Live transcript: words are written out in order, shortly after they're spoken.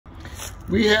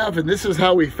We have, and this is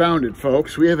how we found it,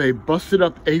 folks. We have a busted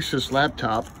up ASUS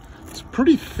laptop. It's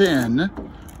pretty thin.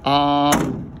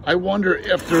 I wonder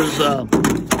if there's a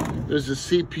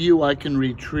CPU I can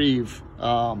retrieve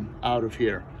out of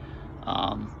here.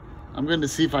 I'm going to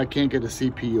see if I can't get a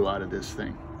CPU out of this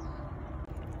thing.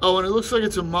 Oh, and it looks like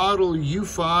it's a model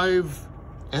U5SE?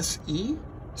 6E,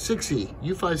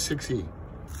 U56E.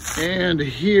 And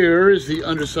here is the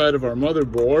underside of our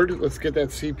motherboard. Let's get that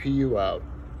CPU out.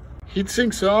 Heat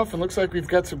sinks off, and looks like we've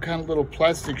got some kind of little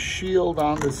plastic shield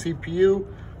on the CPU.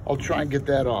 I'll try and get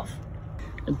that off.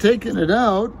 And taking it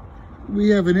out, we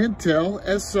have an Intel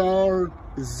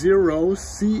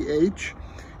SR0CH,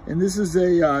 and this is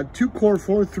a 2-core,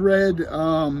 4-thread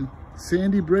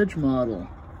Sandy Bridge model.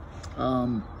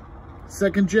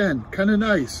 2nd gen, kind of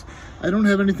nice. I don't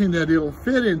have anything that it'll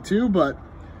fit into, but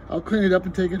I'll clean it up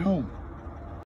and take it home.